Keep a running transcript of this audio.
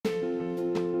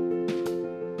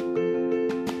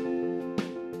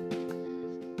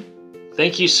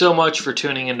Thank you so much for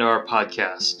tuning into our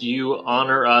podcast. You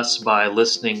honor us by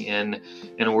listening in,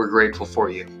 and we're grateful for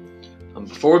you.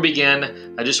 Before we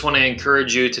begin, I just want to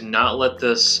encourage you to not let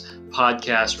this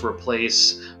podcast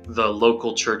replace the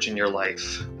local church in your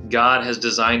life. God has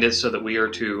designed it so that we are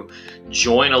to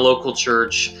join a local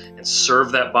church and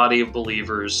serve that body of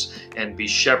believers and be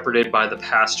shepherded by the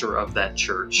pastor of that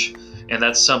church. And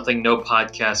that's something no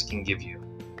podcast can give you.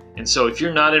 And so if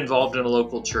you're not involved in a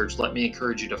local church, let me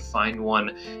encourage you to find one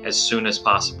as soon as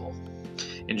possible.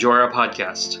 Enjoy our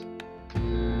podcast.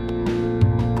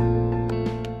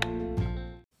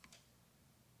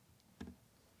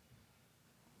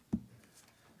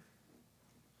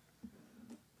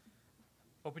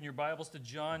 Open your Bibles to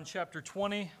John chapter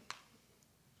 20.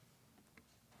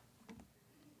 We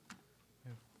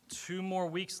have 2 more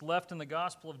weeks left in the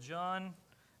Gospel of John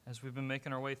as we've been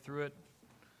making our way through it.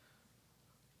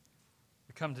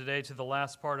 We come today to the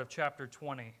last part of chapter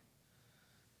 20.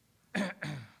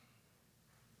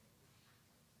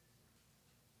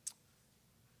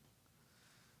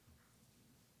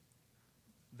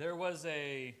 There was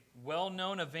a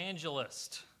well-known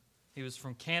evangelist. He was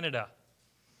from Canada.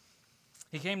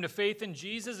 He came to faith in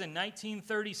Jesus in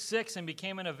 1936 and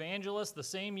became an evangelist the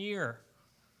same year.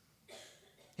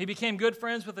 He became good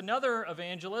friends with another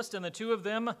evangelist, and the two of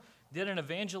them did an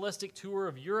evangelistic tour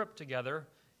of Europe together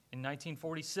in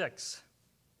 1946.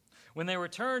 When they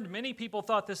returned, many people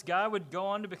thought this guy would go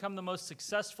on to become the most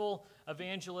successful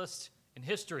evangelist in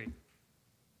history.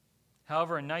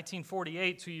 However, in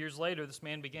 1948, 2 years later, this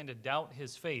man began to doubt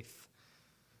his faith.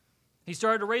 He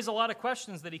started to raise a lot of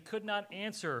questions that he could not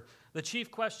answer. The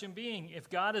chief question being, if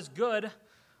God is good,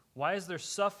 why is there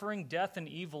suffering, death, and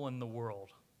evil in the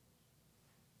world?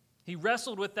 He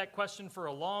wrestled with that question for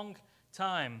a long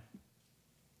time.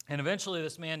 And eventually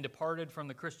this man departed from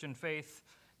the Christian faith,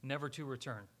 never to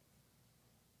return.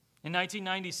 In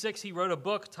 1996, he wrote a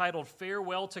book titled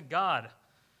Farewell to God,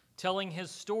 telling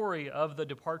his story of the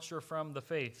departure from the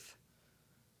faith.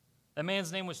 That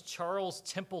man's name was Charles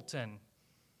Templeton.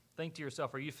 Think to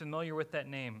yourself, are you familiar with that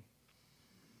name?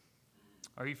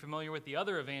 Are you familiar with the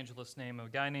other evangelist's name, a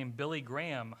guy named Billy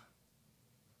Graham?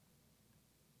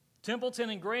 Templeton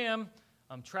and Graham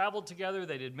traveled together.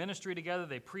 They did ministry together.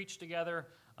 They preached together.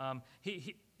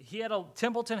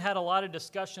 Templeton had a lot of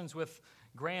discussions with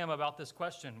Graham about this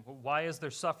question. Why is there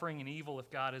suffering and evil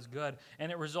if God is good?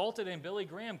 And it resulted in Billy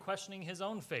Graham questioning his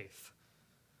own faith.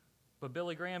 But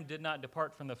Billy Graham did not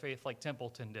depart from the faith like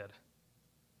Templeton did.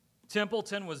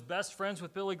 Templeton was best friends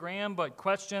with Billy Graham, but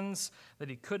questions that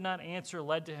he could not answer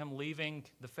led to him leaving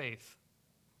the faith.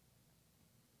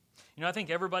 I think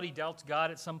everybody doubts God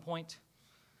at some point.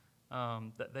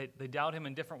 They doubt him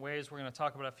in different ways. We're going to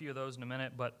talk about a few of those in a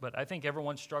minute, but I think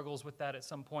everyone struggles with that at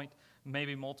some point,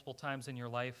 maybe multiple times in your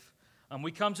life.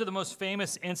 We come to the most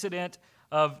famous incident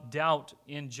of doubt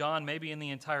in John, maybe in the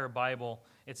entire Bible.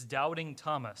 It's doubting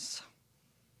Thomas.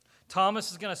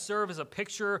 Thomas is going to serve as a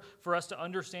picture for us to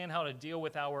understand how to deal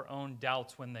with our own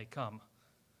doubts when they come.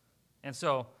 And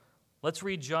so, let's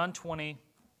read John 20,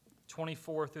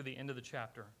 24 through the end of the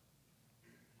chapter.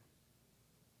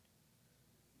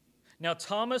 Now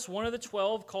Thomas, one of the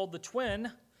 12, called the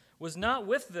twin, was not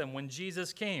with them when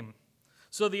Jesus came.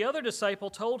 So the other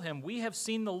disciple told him, "We have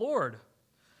seen the Lord."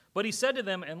 But he said to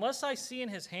them, "Unless I see in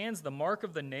his hands the mark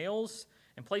of the nails,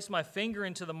 and place my finger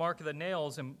into the mark of the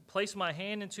nails, and place my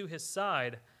hand into his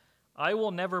side, I will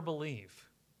never believe."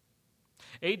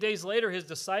 8 days later, his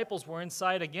disciples were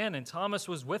inside again, and Thomas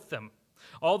was with them.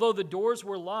 Although the doors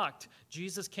were locked,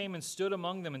 Jesus came and stood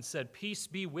among them and said, "Peace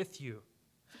be with you."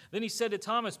 Then he said to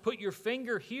Thomas, "Put your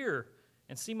finger here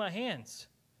and see my hands.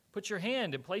 Put your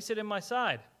hand and place it in my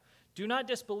side. Do not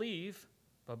disbelieve,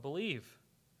 but believe."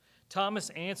 Thomas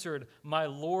answered, "My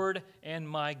Lord and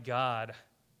my God."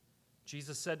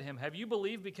 Jesus said to him, "Have you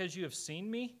believed because you have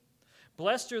seen me?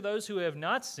 Blessed are those who have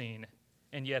not seen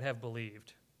and yet have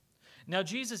believed." Now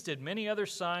Jesus did many other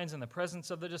signs in the presence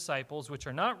of the disciples, which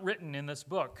are not written in this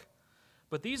book.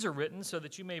 But these are written so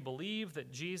that you may believe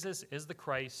that Jesus is the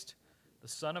Christ, the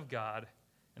Son of God,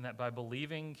 and that by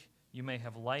believing you may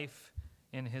have life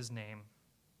in his name.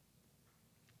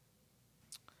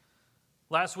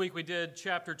 Last week we did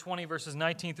chapter 20, verses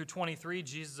 19 through 23.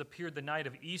 Jesus appeared the night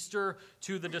of Easter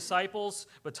to the disciples,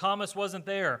 but Thomas wasn't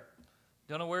there.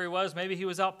 Don't know where he was. Maybe he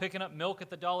was out picking up milk at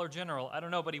the Dollar General. I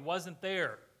don't know, but he wasn't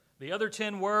there. The other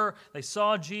 10 were. They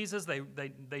saw Jesus.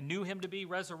 They knew him to be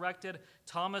resurrected.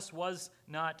 Thomas was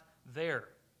not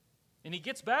there. And he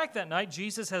gets back that night.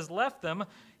 Jesus has left them.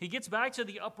 He gets back to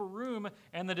the upper room,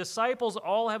 and the disciples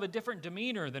all have a different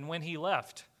demeanor than when he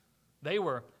left. They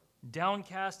were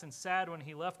downcast and sad when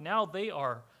he left. Now they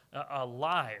are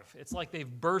alive. It's like they've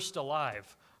burst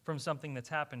alive from something that's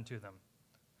happened to them.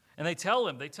 And they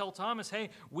tell Thomas, hey,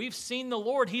 we've seen the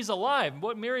Lord, he's alive.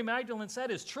 What Mary Magdalene said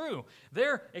is true.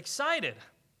 They're excited.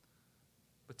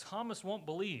 But Thomas won't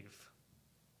believe.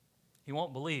 He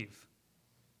won't believe.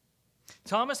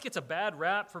 Thomas gets a bad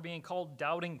rap for being called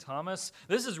Doubting Thomas.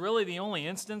 This is really the only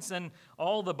instance in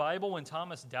all the Bible when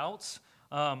Thomas doubts.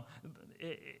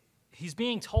 He's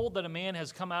being told that a man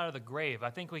has come out of the grave. I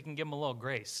think we can give him a little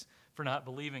grace for not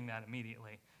believing that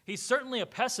immediately. He's certainly a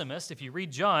pessimist. If you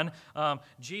read John,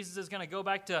 Jesus is going to go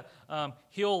back to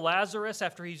heal Lazarus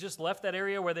after he's just left that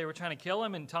area where they were trying to kill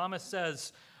him, and Thomas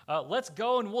says, let's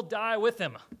go and we'll die with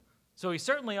him. So he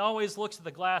certainly always looks at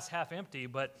the glass half empty,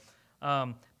 but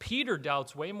Peter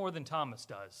doubts way more than Thomas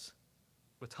does.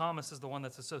 But Thomas is the one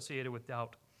that's associated with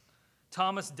doubt.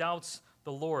 Thomas doubts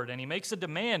the Lord, and he makes a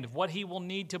demand of what he will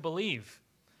need to believe.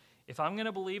 If I'm going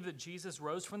to believe that Jesus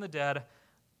rose from the dead,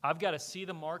 I've got to see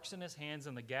the marks in his hands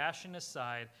and the gash in his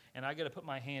side, and I've got to put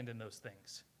my hand in those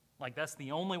things. Like, that's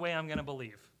the only way I'm going to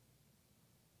believe.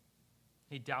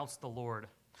 He doubts the Lord.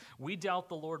 We doubt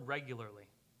the Lord regularly.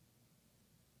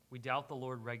 We doubt the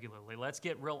Lord regularly. Let's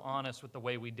get real honest with the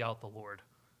way we doubt the Lord.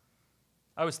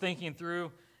 I was thinking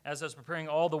through, as I was preparing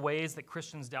all the ways that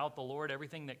Christians doubt the Lord,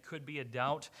 everything that could be a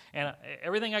doubt, and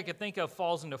everything I could think of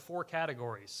falls into 4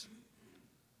 categories.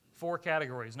 4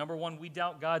 categories. Number 1, we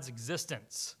doubt God's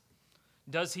existence.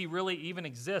 Does he really even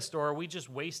exist, or are we just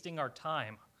wasting our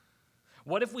time?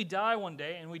 What if we die one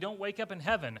day and we don't wake up in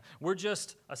heaven? We're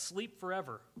just asleep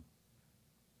forever.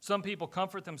 Some people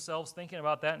comfort themselves thinking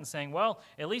about that and saying, well,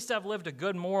 at least I've lived a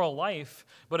good moral life.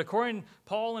 But according to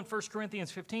Paul in 1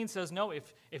 Corinthians 15 says, no,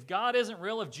 if God isn't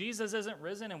real, if Jesus isn't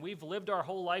risen, and we've lived our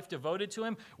whole life devoted to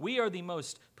him, we are the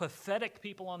most pathetic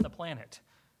people on the planet.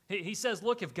 He says,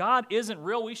 look, if God isn't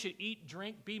real, we should eat,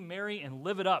 drink, be merry, and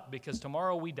live it up, because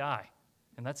tomorrow we die.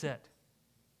 And that's it.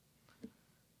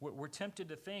 We're tempted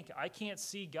to think, I can't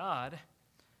see God,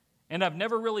 and I've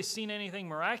never really seen anything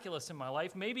miraculous in my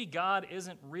life. Maybe God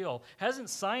isn't real. Hasn't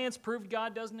science proved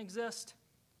God doesn't exist?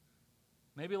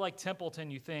 Maybe like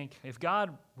Templeton, you think, if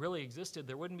God really existed,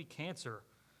 there wouldn't be cancer.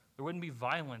 There wouldn't be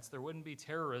violence. There wouldn't be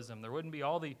terrorism. There wouldn't be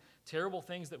all the terrible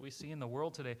things that we see in the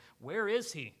world today. Where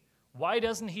is he? Why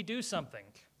doesn't he do something?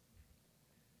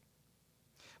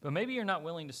 But maybe you're not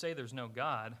willing to say there's no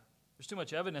God. There's too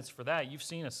much evidence for that. You've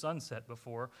seen a sunset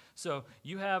before. So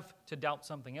you have to doubt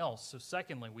something else. So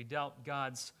secondly, we doubt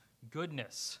God's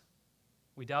goodness.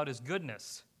 We doubt his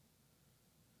goodness.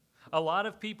 A lot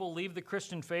of people leave the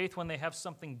Christian faith when they have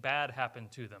something bad happen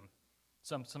to them.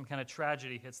 Some kind of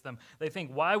tragedy hits them. They think,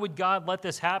 why would God let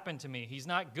this happen to me? He's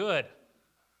not good.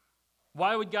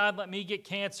 Why would God let me get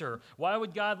cancer? Why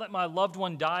would God let my loved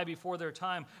one die before their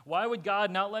time? Why would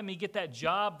God not let me get that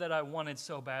job that I wanted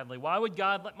so badly? Why would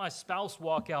God let my spouse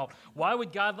walk out? Why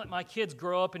would God let my kids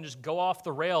grow up and just go off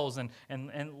the rails and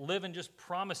live in just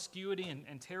promiscuity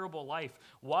and terrible life?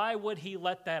 Why would he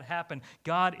let that happen?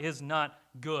 God is not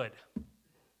good.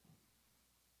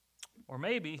 Or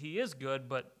maybe he is good,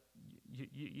 but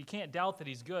you can't doubt that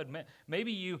he's good.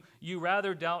 Maybe you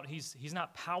rather doubt he's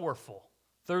not powerful.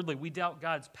 Thirdly, we doubt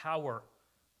God's power.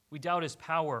 We doubt his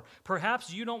power.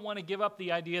 Perhaps you don't want to give up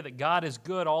the idea that God is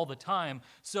good all the time,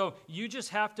 so you just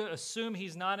have to assume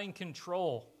he's not in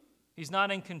control. He's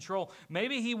not in control.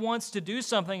 Maybe he wants to do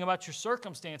something about your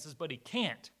circumstances, but he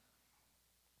can't.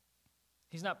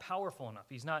 He's not powerful enough.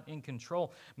 He's not in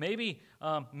control. Maybe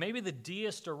the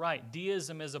deists are right.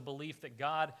 Deism is a belief that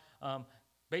God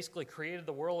basically created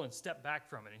the world and stepped back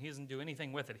from it, and he doesn't do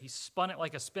anything with it. He spun it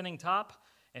like a spinning top,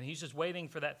 and he's just waiting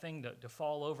for that thing to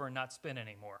fall over and not spin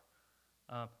anymore.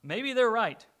 Maybe they're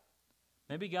right.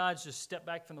 Maybe God's just stepped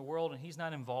back from the world and he's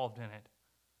not involved in it.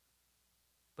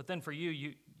 But then for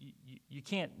you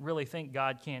can't really think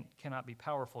God cannot be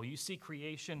powerful. You see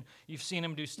creation. You've seen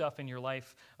him do stuff in your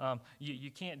life. You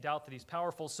can't doubt that he's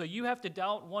powerful. So you have to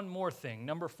doubt one more thing.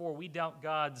 Number 4, we doubt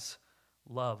God's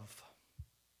love.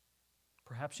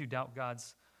 Perhaps you doubt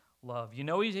God's love. You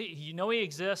know he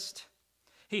exists.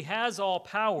 He has all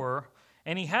power,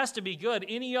 and he has to be good.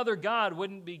 Any other God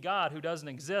wouldn't be God who doesn't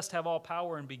exist, have all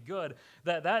power, and be good.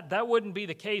 That wouldn't be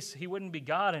the case. He wouldn't be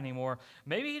God anymore.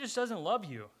 Maybe he just doesn't love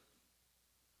you.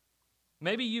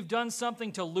 Maybe you've done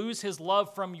something to lose his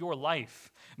love from your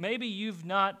life. Maybe you're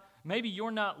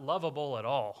not lovable at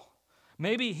all.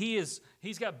 Maybe he's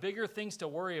got bigger things to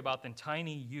worry about than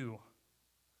tiny you.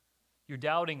 You're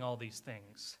doubting all these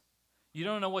things. You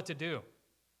don't know what to do.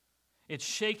 It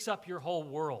shakes up your whole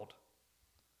world.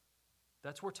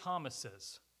 That's where Thomas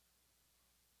is.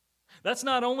 That's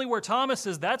not only where Thomas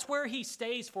is, that's where he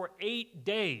stays for 8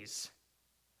 days.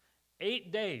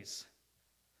 8 days.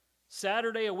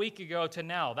 Saturday a week ago to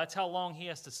now. That's how long he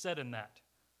has to sit in that.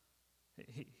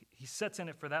 He sits in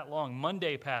it for that long.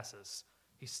 Monday passes.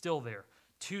 He's still there.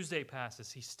 Tuesday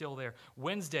passes. He's still there.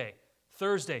 Wednesday,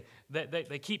 Thursday,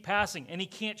 they keep passing, and he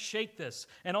can't shake this.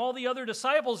 And all the other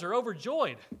disciples are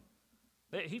overjoyed.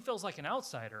 He feels like an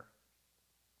outsider.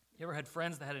 You ever had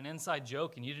friends that had an inside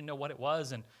joke and you didn't know what it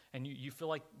was, and you feel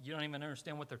like you don't even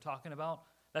understand what they're talking about?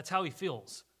 That's how he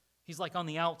feels. He's like on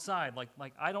the outside,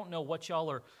 like I don't know what y'all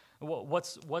are,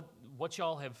 what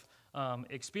y'all have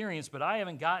experienced, but I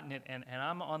haven't gotten it, and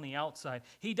I'm on the outside.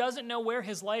 He doesn't know where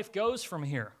his life goes from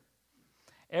here.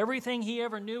 Everything he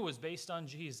ever knew was based on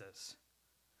Jesus,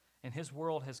 and his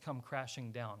world has come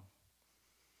crashing down.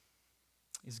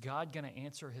 Is God going to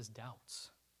answer his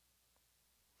doubts?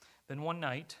 Then one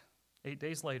night, 8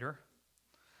 days later,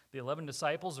 the 11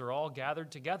 disciples are all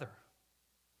gathered together.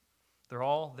 They're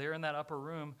all there in that upper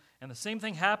room, and the same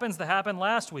thing happens that happened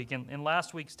last week in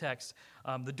last week's text.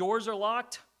 The doors are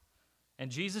locked,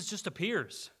 and Jesus just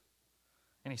appears,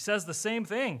 and he says the same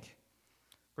thing.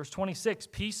 Verse 26,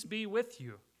 peace be with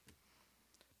you.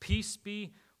 Peace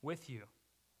be with you.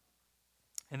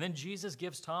 And then Jesus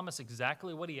gives Thomas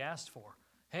exactly what he asked for.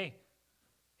 Hey,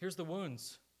 here's the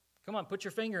wounds. Come on, put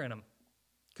your finger in them.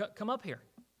 Come up here.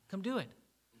 Come do it.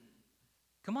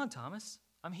 Come on, Thomas.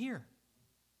 I'm here.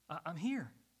 I'm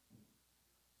here.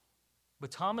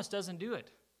 But Thomas doesn't do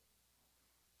it.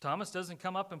 Thomas doesn't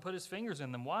come up and put his fingers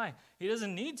in them. Why? He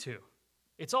doesn't need to.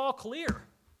 It's all clear.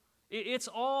 It's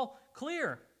all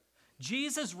clear.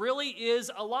 Jesus really is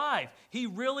alive. He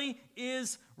really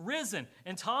is risen.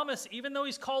 And Thomas, even though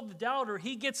he's called the doubter,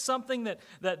 he gets something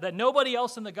that nobody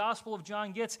else in the Gospel of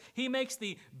John gets. He makes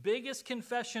the biggest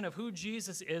confession of who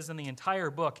Jesus is in the entire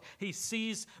book. He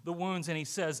sees the wounds and he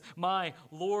says, "My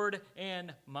Lord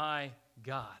and my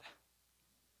God."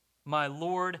 My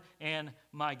Lord and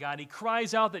my God. He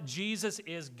cries out that Jesus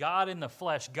is God in the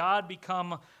flesh, God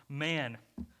become man.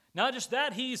 Not just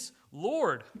that, he's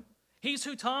Lord. He's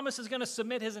who Thomas is going to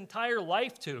submit his entire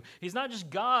life to. He's not just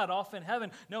God off in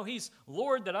heaven. No, he's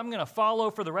Lord that I'm going to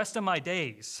follow for the rest of my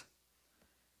days.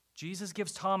 Jesus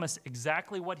gives Thomas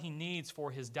exactly what he needs for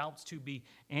his doubts to be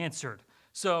answered.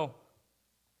 So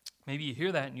maybe you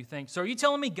hear that and you think, so are you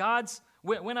telling me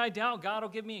when I doubt, God will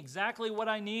give me exactly what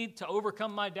I need to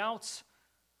overcome my doubts?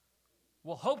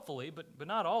 Well, hopefully, but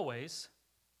not always.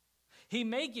 He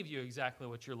may give you exactly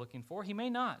what you're looking for. He may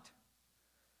not.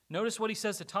 Notice what he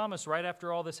says to Thomas right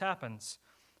after all this happens.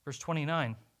 Verse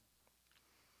 29.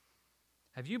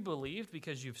 Have you believed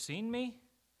because you've seen me?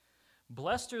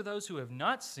 Blessed are those who have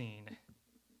not seen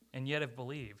and yet have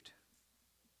believed.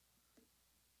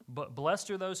 But blessed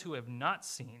are those who have not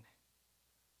seen.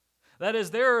 That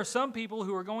is, there are some people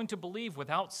who are going to believe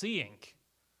without seeing.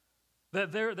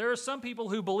 That there are some people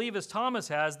who believe as Thomas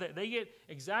has, that they get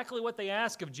exactly what they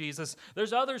ask of Jesus.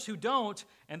 There's others who don't,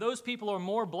 and those people are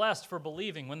more blessed for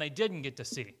believing when they didn't get to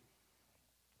see.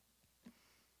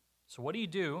 So what do you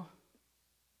do?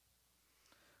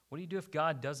 What do you do if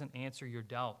God doesn't answer your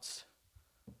doubts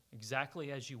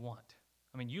exactly as you want?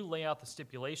 I mean, you lay out the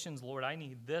stipulations, Lord, I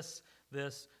need this,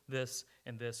 this, this,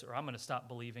 and this, or I'm going to stop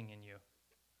believing in you.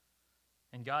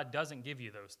 And God doesn't give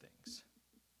you those things.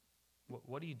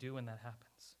 What do you do when that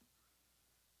happens?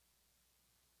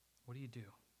 What do you do?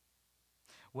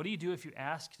 What do you do if you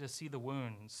ask to see the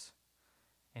wounds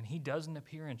and he doesn't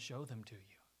appear and show them to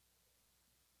you?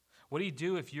 What do you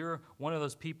do if you're one of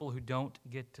those people who don't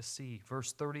get to see?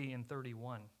 Verse 30 and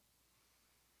 31.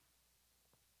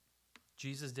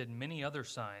 Jesus did many other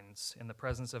signs in the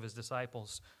presence of his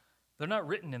disciples. They're not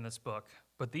written in this book,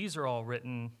 but these are all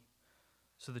written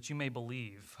so that you may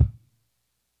believe.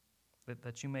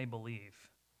 That you may believe.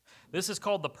 This is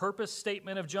called the purpose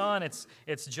statement of John.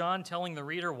 It's John telling the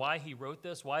reader why he wrote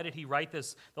this. Why did he write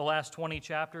this, the last 20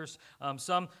 chapters?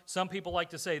 Some people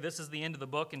like to say this is the end of the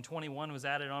book and 21 was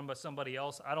added on by somebody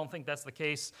else. I don't think that's the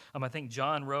case. I think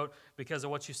John wrote because of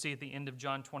what you see at the end of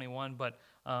John 21, but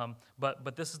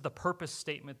this is the purpose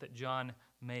statement that John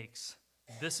makes.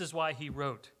 This is why he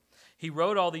wrote. He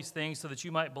wrote all these things so that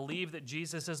you might believe that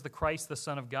Jesus is the Christ, the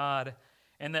Son of God,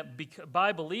 and that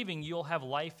by believing, you'll have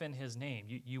life in his name.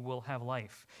 You will have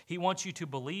life. He wants you to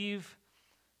believe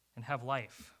and have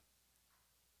life.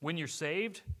 When you're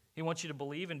saved, he wants you to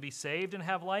believe and be saved and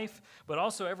have life, but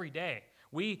also every day.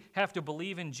 We have to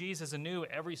believe in Jesus anew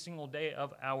every single day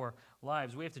of our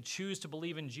lives. We have to choose to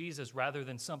believe in Jesus rather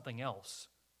than something else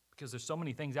because there's so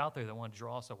many things out there that want to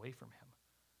draw us away from him.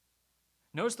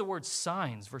 Notice the word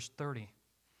signs, verse 30.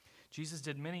 Jesus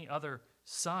did many other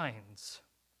signs.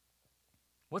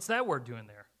 What's that word doing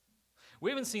there? We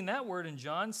haven't seen that word in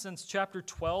John since chapter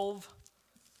 12,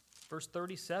 verse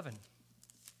 37.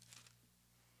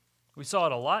 We saw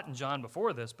it a lot in John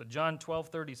before this, but John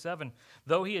 12:37,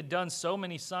 though he had done so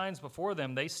many signs before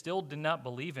them, they still did not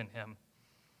believe in him.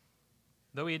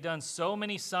 Though he had done so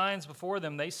many signs before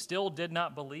them, they still did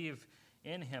not believe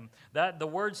in him. That the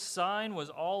word sign was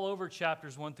all over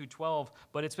chapters 1 through 12,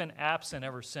 but it's been absent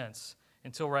ever since,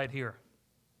 until right here.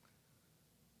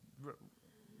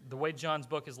 The way John's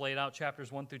book is laid out,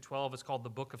 chapters 1 through 12 is called the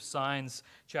Book of Signs.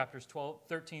 Chapters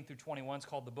 13 through 21 is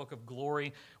called the Book of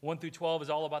Glory. 1 through 12 is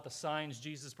all about the signs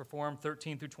Jesus performed.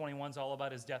 13 through 21 is all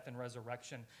about his death and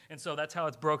resurrection. And so that's how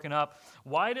it's broken up.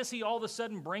 Why does he all of a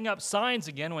sudden bring up signs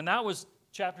again when that was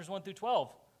chapters 1 through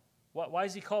 12? Why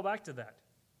does he call back to that?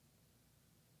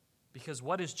 Because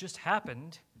what has just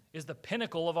happened is the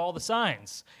pinnacle of all the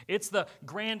signs. It's the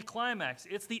grand climax.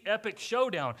 It's the epic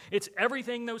showdown. It's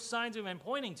everything those signs have been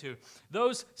pointing to.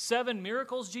 Those 7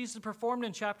 miracles Jesus performed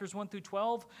in chapters 1 through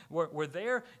 12 were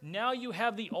there. Now you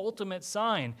have the ultimate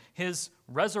sign, his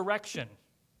resurrection,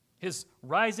 his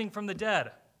rising from the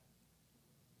dead.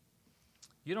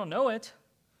 You don't know it,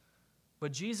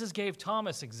 but Jesus gave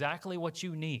Thomas exactly what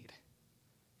you need.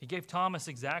 He gave Thomas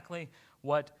exactly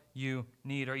what you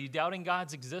need. Are you doubting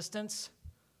God's existence?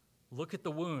 Look at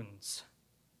the wounds.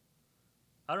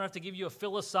 I don't have to give you a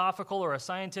philosophical or a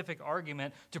scientific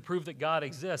argument to prove that God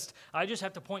exists. I just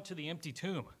have to point to the empty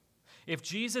tomb. If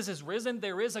Jesus is risen,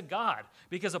 there is a God,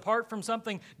 because apart from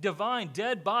something divine,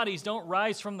 dead bodies don't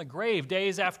rise from the grave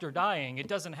days after dying. It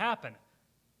doesn't happen.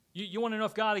 You want to know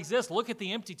if God exists? Look at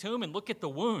the empty tomb and look at the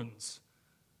wounds.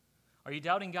 Are you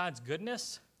doubting God's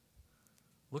goodness?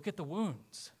 Look at the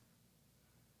wounds.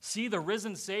 See the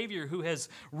risen Savior who has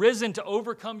risen to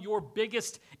overcome your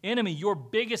biggest enemy, your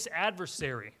biggest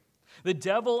adversary, the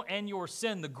devil and your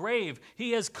sin, the grave.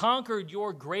 He has conquered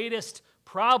your greatest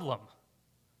problem.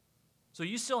 So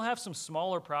you still have some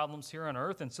smaller problems here on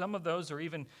earth, and some of those are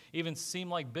even seem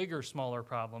like bigger, smaller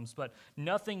problems, but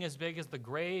nothing as big as the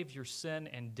grave, your sin,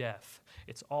 and death.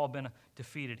 It's all been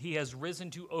defeated. He has risen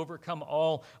to overcome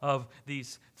all of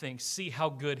these things. See how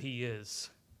good he is.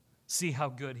 See how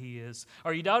good he is.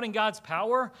 Are you doubting God's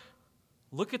power?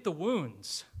 Look at the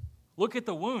wounds. Look at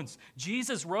the wounds.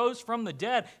 Jesus rose from the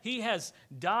dead. He has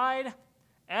died,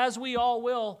 as we all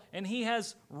will, and he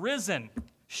has risen.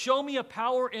 Show me a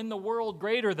power in the world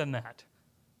greater than that.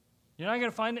 You're not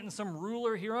going to find it in some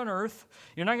ruler here on earth.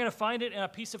 You're not going to find it in a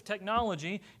piece of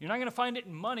technology. You're not going to find it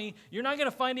in money. You're not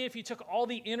going to find it if you took all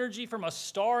the energy from a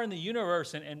star in the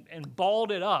universe and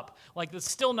balled it up. Like, there's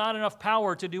still not enough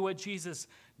power to do what Jesus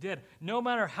did. No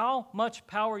matter how much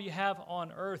power you have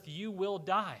on earth, you will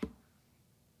die.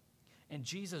 And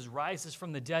Jesus rises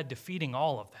from the dead, defeating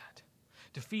all of that.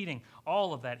 Defeating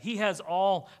all of that. He has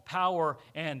all power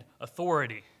and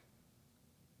authority.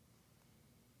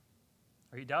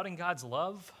 Are you doubting God's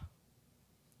love?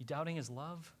 You doubting his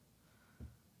love?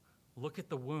 Look at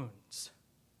the wounds.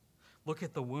 Look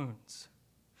at the wounds.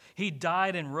 He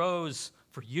died and rose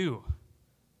for you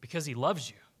because he loves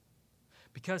you.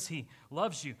 Because he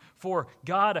loves you. For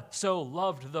God so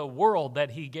loved the world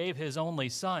that he gave his only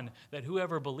Son, that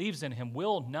whoever believes in him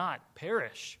will not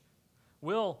perish.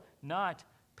 Will not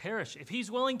perish. If he's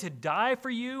willing to die for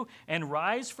you and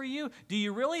rise for you, do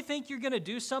you really think you're going to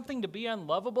do something to be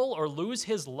unlovable or lose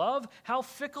his love? How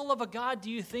fickle of a God do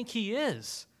you think he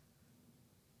is?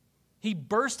 He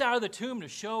burst out of the tomb to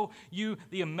show you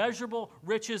the immeasurable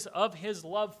riches of his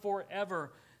love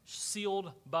forever,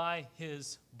 sealed by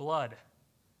his blood.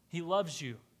 He loves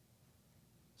you.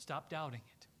 Stop doubting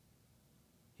it.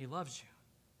 He loves you.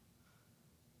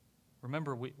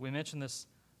 Remember, we mentioned this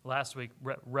last week,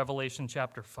 Revelation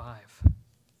chapter 5.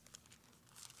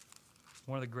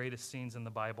 One of the greatest scenes in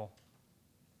the Bible.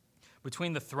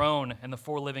 Between the throne and the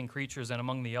 4 living creatures and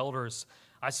among the elders,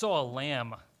 I saw a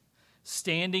lamb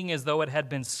standing as though it had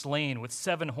been slain, with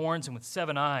 7 horns and with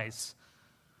 7 eyes.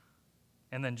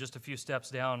 And then just a few steps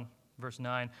down, verse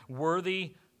 9,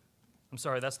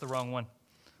 that's the wrong one.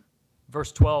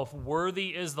 Verse 12, worthy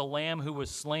is the Lamb who was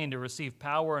slain to receive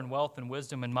power and wealth and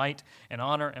wisdom and might and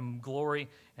honor and glory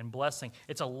and blessing.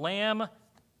 It's a lamb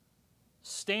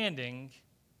standing,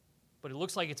 but it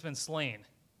looks like it's been slain.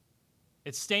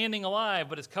 It's standing alive,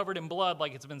 but it's covered in blood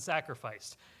like it's been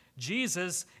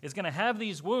Jesus is going to have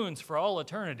these wounds for all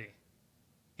eternity.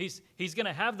 He's going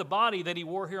to have the body that he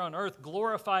wore here on earth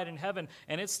glorified in heaven,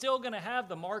 and it's still going to have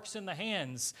the marks in the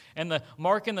hands and the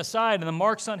mark in the side and the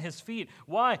marks on his feet.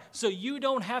 Why? So you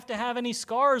don't have to have any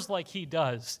scars like he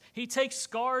does. He takes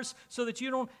scars so that you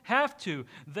don't have to.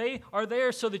 They are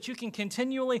there so that you can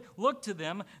continually look to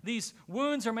them. These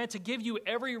wounds are meant to give you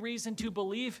every reason to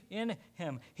believe in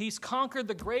him. He's conquered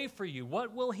the grave for you.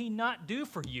 What will he not do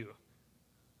for you?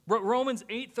 Romans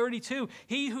 8:32,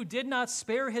 he who did not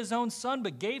spare his own son,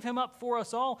 but gave him up for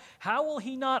us all, how will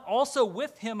he not also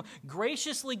with him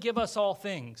graciously give us all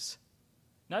things?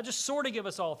 Not just sort of give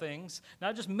us all things,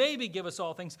 not just maybe give us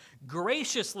all things,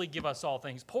 graciously give us all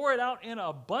things. Pour it out in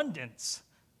abundance.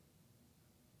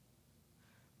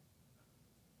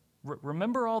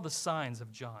 Remember all the signs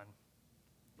of John.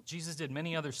 Jesus did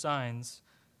many other signs,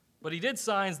 but he did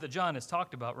signs that John has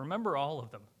talked about. Remember all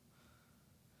of them.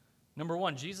 Number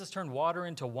one, Jesus turned water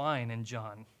into wine in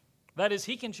John. That is,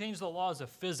 he can change the laws of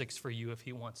physics for you if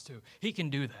he wants to. He can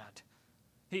do that.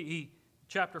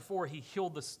 Chapter 4, he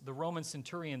healed the Roman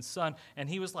centurion's son, and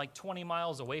he was like 20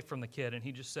 miles away from the kid, and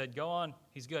he just said, go on,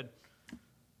 he's good.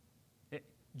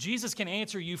 Jesus can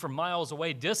answer you from miles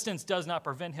away. Distance does not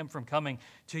prevent him from coming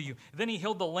to you. Then he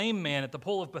healed the lame man at the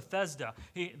pool of Bethesda.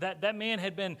 That man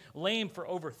had been lame for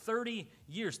over 30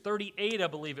 years, 38 I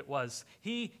believe it was.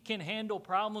 He can handle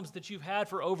problems that you've had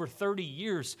for over 30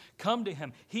 years. Come to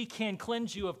him. He can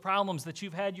cleanse you of problems that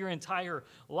you've had your entire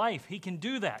life. He can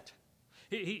do that.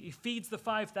 He feeds the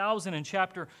 5,000 in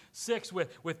chapter 6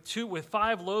 with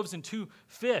 5 loaves and 2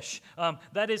 fish.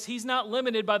 That is, he's not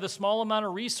limited by the small amount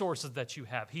of resources that you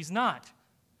have. He's not.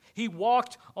 He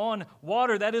walked on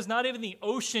water. That is, not even the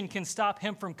ocean can stop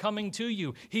him from coming to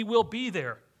you. He will be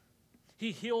there.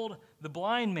 He healed the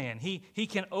blind man. He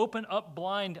can open up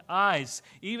blind eyes.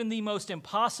 Even the most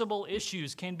impossible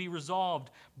issues can be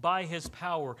resolved by his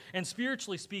power. And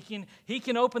spiritually speaking, he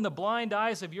can open the blind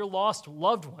eyes of your lost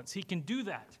loved ones. He can do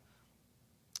that.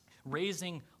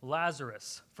 Raising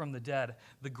Lazarus from the dead,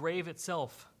 the grave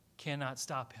itself cannot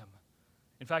stop him.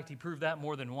 In fact, he proved that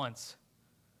more than once.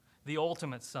 The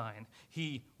ultimate sign,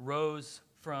 he rose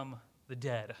from the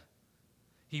dead.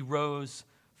 He rose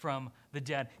from the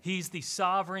dead. He's the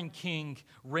sovereign king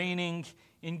reigning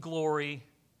in glory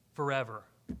forever.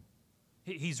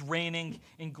 He's reigning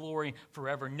in glory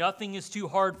forever. Nothing is too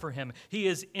hard for him. He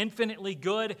is infinitely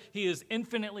good. He is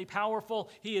infinitely powerful.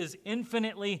 He is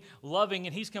infinitely loving,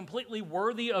 and he's completely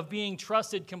worthy of being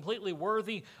trusted, completely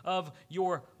worthy of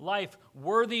your life.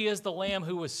 Worthy is the Lamb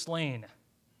who was slain.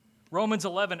 Romans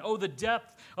 11, oh, the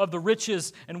depth of the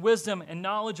riches and wisdom and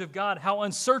knowledge of God. How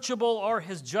unsearchable are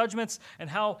his judgments and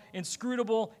how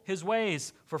inscrutable his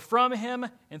ways. For from him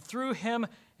and through him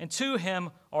and to him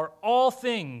are all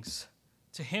things.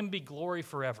 To him be glory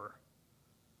forever.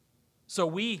 So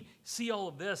we see all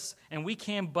of this and we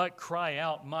can but cry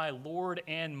out, my Lord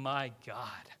and my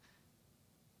God.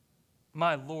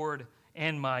 My Lord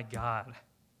and my God.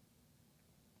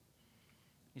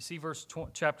 You see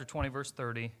chapter 20, verse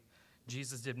 30.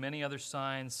 Jesus did many other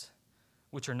signs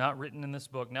which are not written in this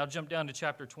book. Now jump down to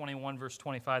chapter 21, verse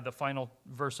 25, the final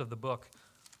verse of the book.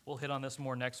 We'll hit on this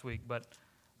more next week. But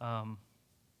now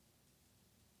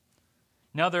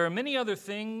there are many other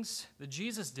things that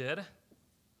Jesus did.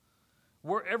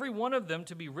 Were every one of them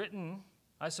to be written,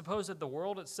 I suppose that the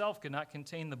world itself could not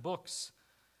contain the books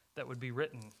that would be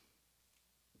written.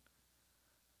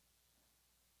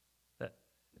 That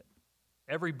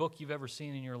every book you've ever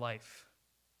seen in your life,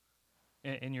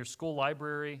 in your school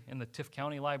library, in the Tift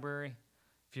County Library.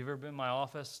 If you've ever been in my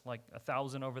office, like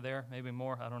 1,000 over there, maybe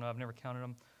more. I don't know. I've never counted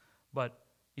them. But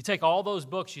you take all those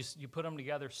books, you put them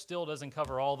together, still doesn't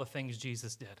cover all the things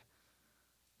Jesus did.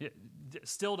 It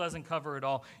still doesn't cover it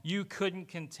all. You couldn't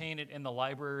contain it in the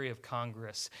Library of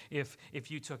Congress if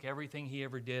you took everything he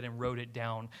ever did and wrote it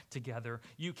down together.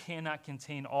 You cannot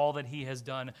contain all that he has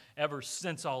done ever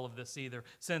since all of this either.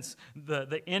 Since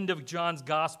the end of John's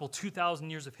gospel, 2,000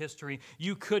 years of history,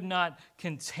 you could not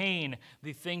contain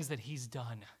the things that he's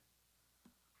done.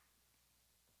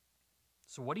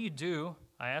 So what do you do?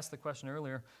 I asked the question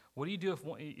earlier. What do you do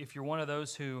if you're one of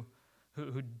those who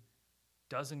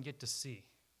doesn't get to see?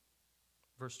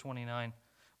 Verse 29,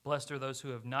 blessed are those who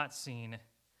have not seen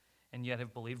and yet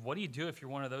have believed. What do you do if you're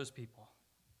one of those people?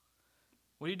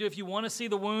 What do you do if you want to see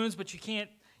the wounds, but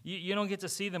you don't get to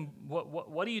see them?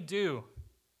 What do you do?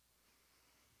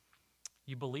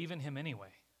 You believe in him anyway.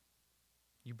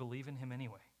 You believe in him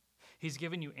anyway. He's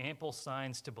given you ample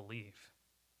signs to believe.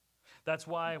 That's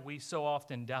why we so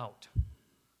often doubt.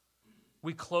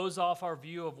 We close off our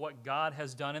view of what God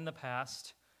has done in the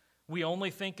past. We only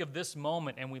think of this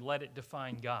moment and we let it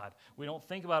define God. We don't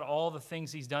think about all the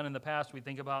things he's done in the past. We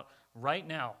think about right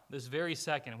now, this very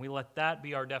second, and we let that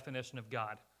be our definition of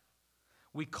God.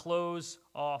 We close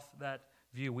off that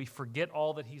view. We forget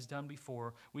all that he's done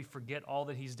before. We forget all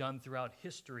that he's done throughout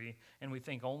history, and we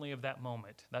think only of that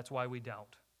moment. That's why we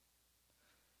doubt.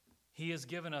 He has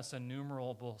given us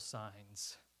innumerable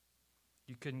signs.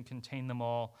 You couldn't contain them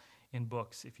all in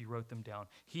books if you wrote them down.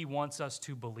 He wants us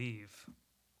to believe.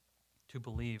 to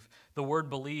believe. The word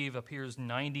believe appears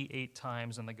 98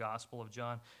 times in the Gospel of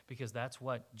John because that's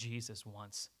what Jesus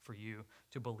wants for you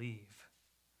to believe.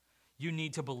 You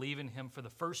need to believe in him for the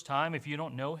first time if you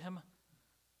don't know him.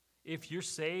 If you're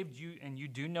saved and you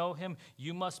do know him,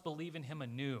 you must believe in him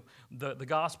anew. The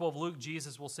Gospel of Luke,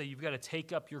 Jesus will say you've got to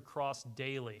take up your cross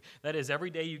daily. That is, every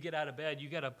day you get out of bed, you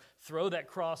got to throw that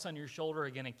cross on your shoulder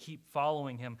again and keep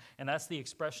following him. And that's the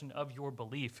expression of your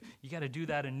belief. You got to do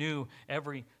that anew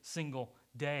every single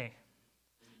day.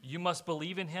 You must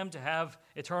believe in him to have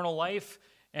eternal life,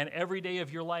 and every day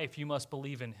of your life you must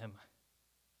believe in him.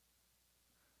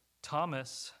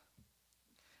 Thomas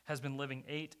has been living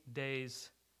 8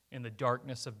 days in the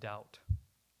darkness of doubt.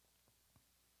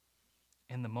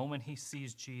 And the moment he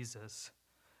sees Jesus,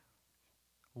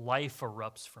 life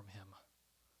erupts from him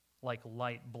like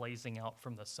light blazing out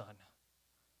from the sun.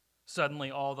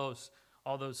 Suddenly, all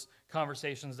those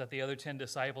conversations that the other 10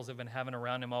 disciples have been having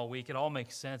around him all week, it all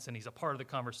makes sense, and he's a part of the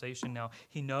conversation now.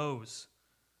 He knows.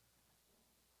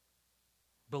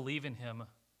 Believe in him,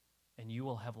 and you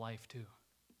will have life too.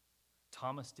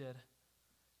 Thomas did.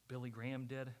 Billy Graham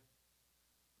did.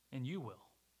 And you will.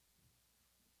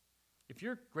 If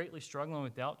you're greatly struggling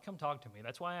with doubt, come talk to me.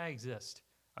 That's why I exist.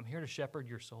 I'm here to shepherd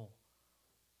your soul.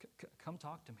 Come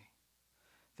talk to me.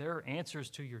 There are answers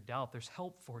to your doubt. There's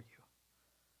help for you.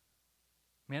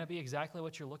 May not be exactly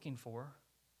what you're looking for,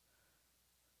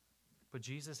 but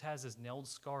Jesus has his nailed,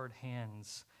 scarred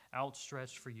hands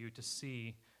outstretched for you to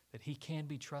see that he can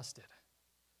be trusted.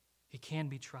 He can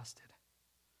be trusted.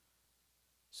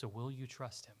 So will you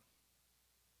trust him?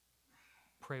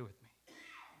 Pray with me.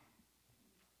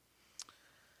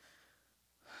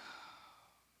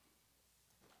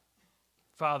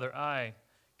 Father, I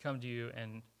come to you,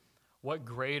 and what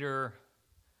greater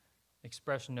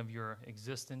expression of your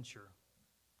existence, your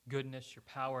goodness, your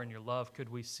power, and your love could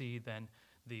we see than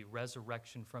the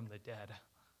resurrection from the dead?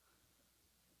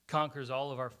 Conquers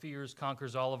all of our fears,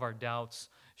 conquers all of our doubts,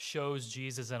 shows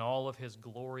Jesus in all of his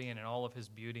glory and in all of his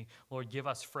beauty. Lord, give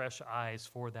us fresh eyes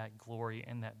for that glory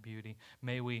and that beauty.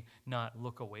 May we not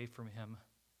look away from him,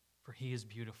 for he is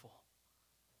beautiful.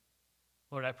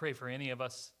 Lord, I pray for any of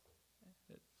us,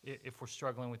 if we're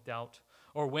struggling with doubt,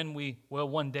 or when we will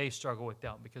one day struggle with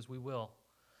doubt, because we will.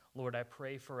 Lord, I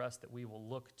pray for us that we will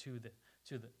look to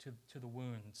the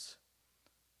wounds,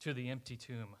 to the empty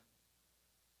tomb.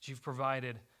 You've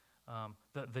provided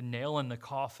the nail in the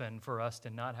coffin for us to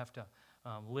not have to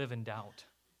live in doubt.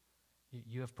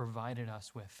 You have provided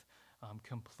us with a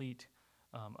complete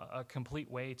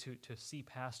way to see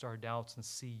past our doubts and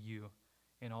see you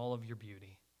in all of your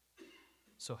beauty.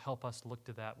 So help us look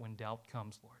to that when doubt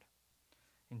comes, Lord.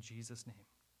 In Jesus' name,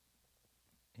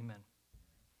 amen.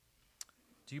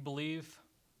 Do you believe?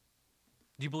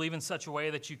 Do you believe in such a way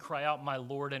that you cry out, my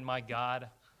Lord and my God?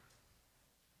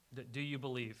 Do you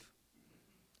believe?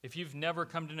 If you've never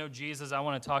come to know Jesus, I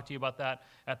want to talk to you about that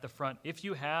at the front. If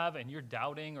you have and you're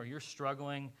doubting or you're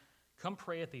struggling, come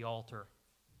pray at the altar.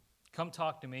 Come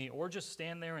talk to me, or just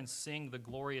stand there and sing the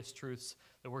glorious truths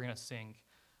that we're going to sing.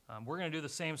 We're going to do the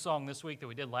same song this week that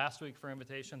we did last week for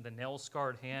invitation, the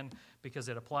nail-scarred hand, because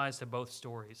it applies to both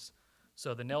stories.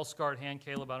 So the nail-scarred hand,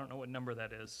 Caleb, I don't know what number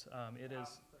that is. It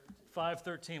is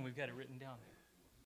 513. We've got it written down there.